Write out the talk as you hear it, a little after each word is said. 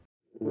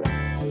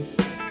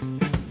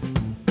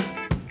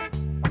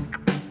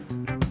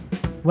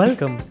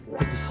Welcome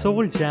to the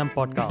Soul Jam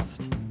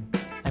podcast.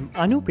 I'm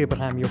Anup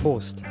Abraham, your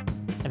host,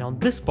 and on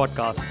this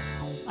podcast,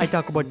 I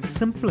talk about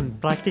simple and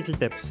practical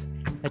tips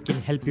that can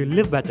help you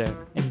live better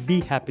and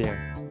be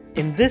happier.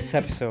 In this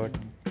episode,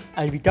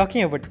 I'll be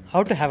talking about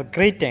how to have a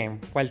great time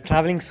while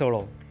traveling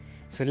solo.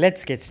 So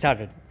let's get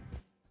started.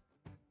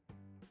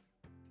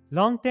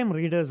 Long-time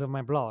readers of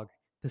my blog,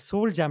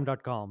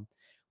 thesouljam.com,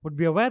 would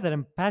be aware that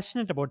I'm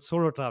passionate about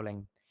solo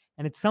traveling,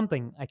 and it's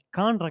something I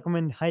can't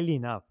recommend highly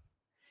enough.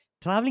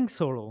 Traveling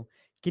solo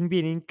can be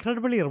an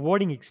incredibly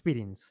rewarding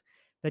experience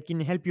that can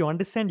help you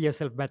understand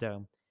yourself better,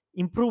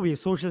 improve your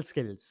social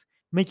skills,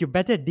 make you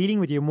better at dealing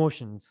with your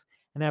emotions,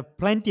 and have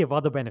plenty of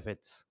other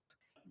benefits.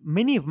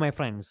 Many of my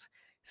friends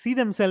see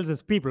themselves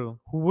as people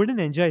who wouldn't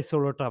enjoy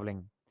solo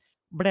traveling.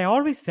 But I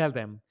always tell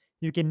them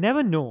you can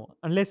never know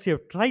unless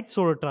you've tried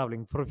solo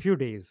traveling for a few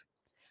days.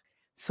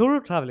 Solo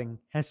traveling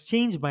has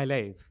changed my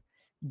life,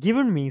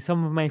 given me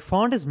some of my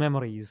fondest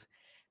memories,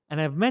 and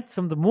I've met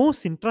some of the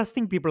most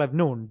interesting people I've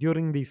known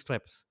during these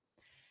trips.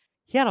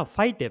 Here are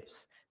 5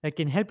 tips that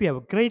can help you have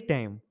a great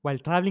time while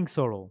traveling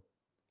solo.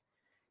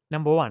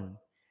 Number 1.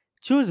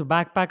 Choose a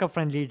backpacker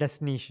friendly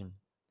destination.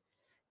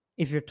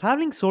 If you're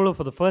traveling solo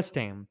for the first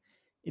time,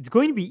 it's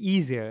going to be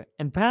easier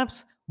and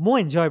perhaps more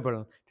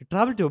enjoyable to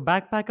travel to a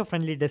backpacker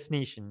friendly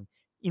destination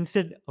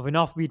instead of an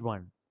offbeat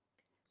one.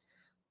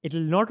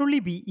 It'll not only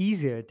be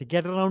easier to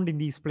get around in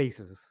these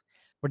places,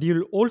 but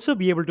you'll also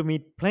be able to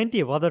meet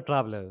plenty of other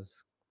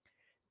travelers.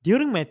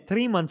 During my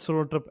 3 month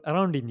solo trip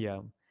around India,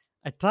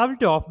 I traveled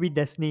to offbeat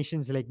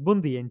destinations like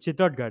Bundi and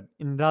Chittorgarh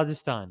in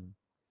Rajasthan.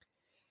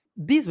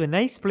 These were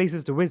nice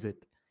places to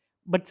visit,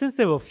 but since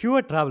there were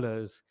fewer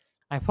travelers,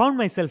 I found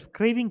myself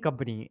craving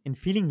company and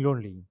feeling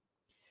lonely.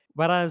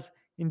 Whereas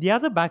in the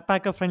other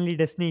backpacker friendly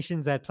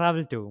destinations I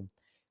traveled to,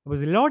 it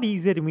was a lot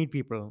easier to meet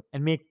people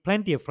and make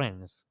plenty of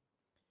friends.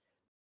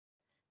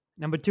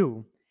 Number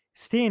 2,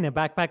 stay in a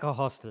backpacker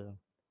hostel.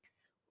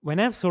 When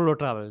I've solo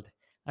traveled,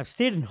 I've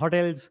stayed in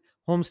hotels,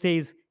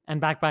 homestays, and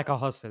backpacker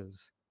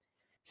hostels.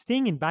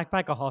 Staying in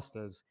backpacker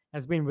hostels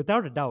has been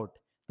without a doubt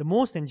the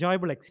most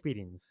enjoyable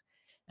experience,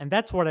 and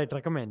that's what I'd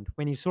recommend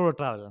when you solo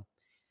travel.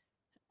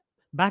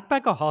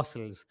 Backpacker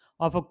hostels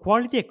offer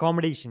quality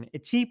accommodation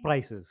at cheap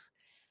prices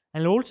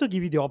and will also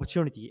give you the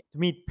opportunity to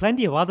meet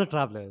plenty of other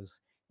travelers,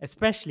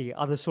 especially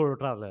other solo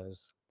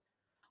travelers.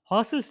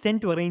 Hostels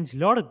tend to arrange a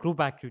lot of group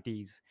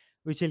activities,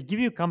 which will give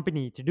you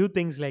company to do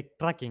things like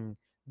trekking,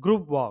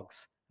 group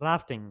walks,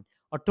 rafting,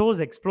 or tours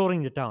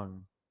exploring the town.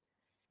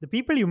 The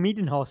people you meet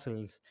in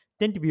hostels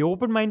tend to be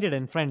open minded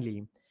and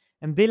friendly,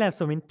 and they'll have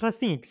some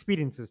interesting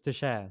experiences to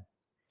share.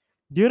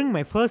 During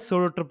my first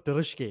solo trip to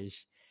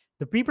Rishikesh,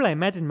 the people I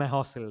met in my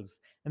hostels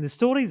and the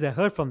stories I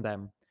heard from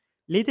them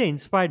later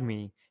inspired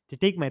me to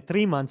take my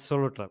 3 month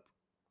solo trip.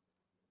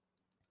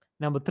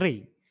 Number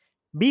 3,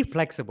 be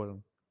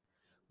flexible.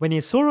 When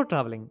you're solo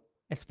traveling,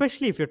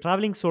 especially if you're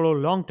traveling solo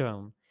long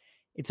term,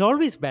 it's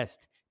always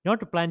best not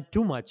to plan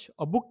too much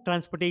or book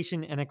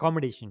transportation and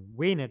accommodation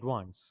way in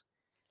advance.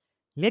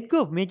 Let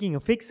go of making a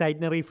fixed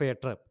itinerary for your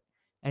trip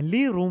and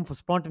leave room for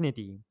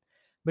spontaneity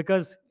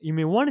because you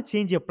may want to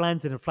change your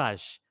plans in a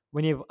flash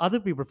when you have other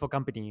people for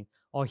company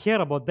or hear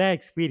about their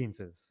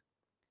experiences.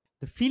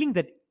 The feeling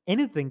that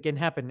anything can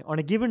happen on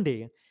a given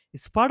day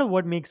is part of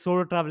what makes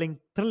solo traveling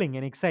thrilling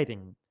and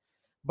exciting.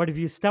 But if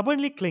you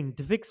stubbornly cling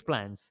to fixed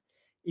plans,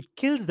 it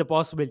kills the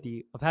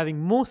possibility of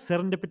having more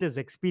serendipitous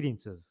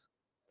experiences.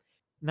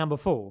 Number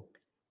 4,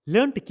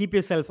 learn to keep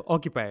yourself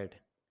occupied.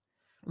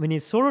 When you're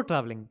solo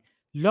traveling,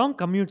 long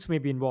commutes may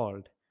be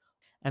involved,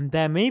 and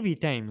there may be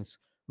times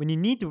when you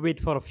need to wait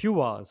for a few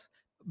hours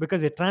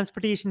because your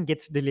transportation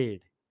gets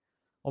delayed.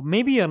 Or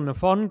maybe you're in a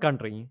foreign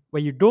country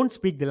where you don't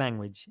speak the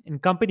language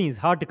and company is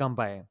hard to come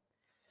by.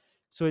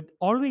 So it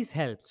always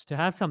helps to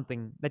have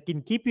something that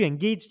can keep you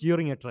engaged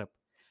during your trip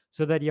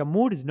so that your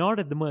mood is not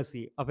at the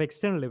mercy of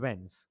external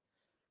events.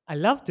 I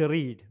love to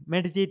read,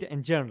 meditate,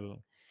 and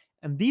journal,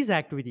 and these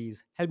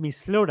activities help me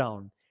slow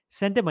down,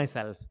 center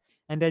myself,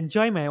 and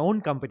enjoy my own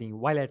company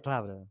while I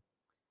travel.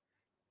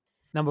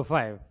 Number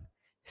 5,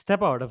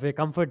 step out of your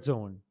comfort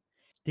zone.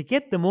 To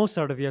get the most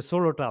out of your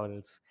solo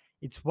travels,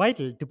 it's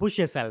vital to push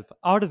yourself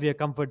out of your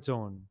comfort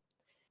zone.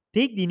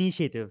 Take the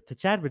initiative to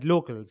chat with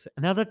locals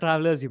and other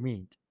travelers you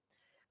meet.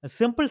 A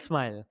simple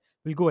smile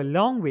will go a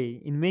long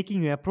way in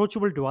making you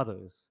approachable to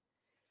others.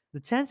 The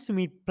chance to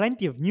meet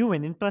plenty of new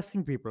and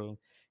interesting people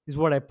is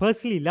what I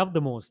personally love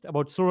the most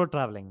about solo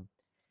traveling.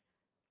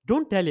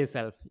 Don't tell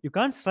yourself you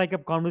can't strike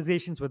up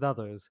conversations with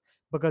others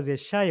because you're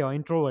shy or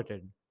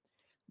introverted.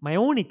 My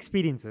own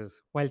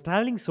experiences while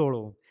traveling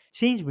solo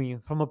changed me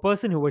from a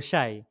person who was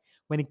shy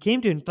when it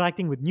came to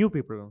interacting with new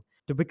people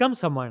to become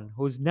someone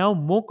who is now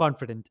more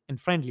confident and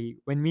friendly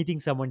when meeting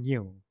someone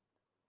new.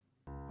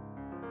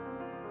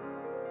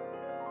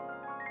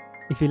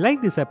 If you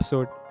like this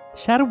episode,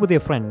 share it with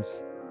your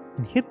friends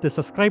and hit the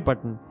subscribe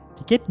button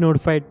to get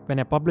notified when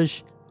I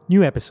publish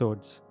new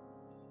episodes.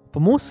 For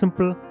more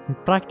simple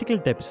and practical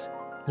tips,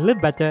 live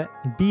better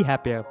and be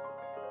happier,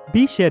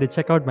 be sure to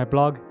check out my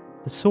blog,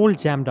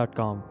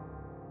 thesouljam.com.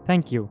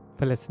 Thank you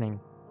for listening.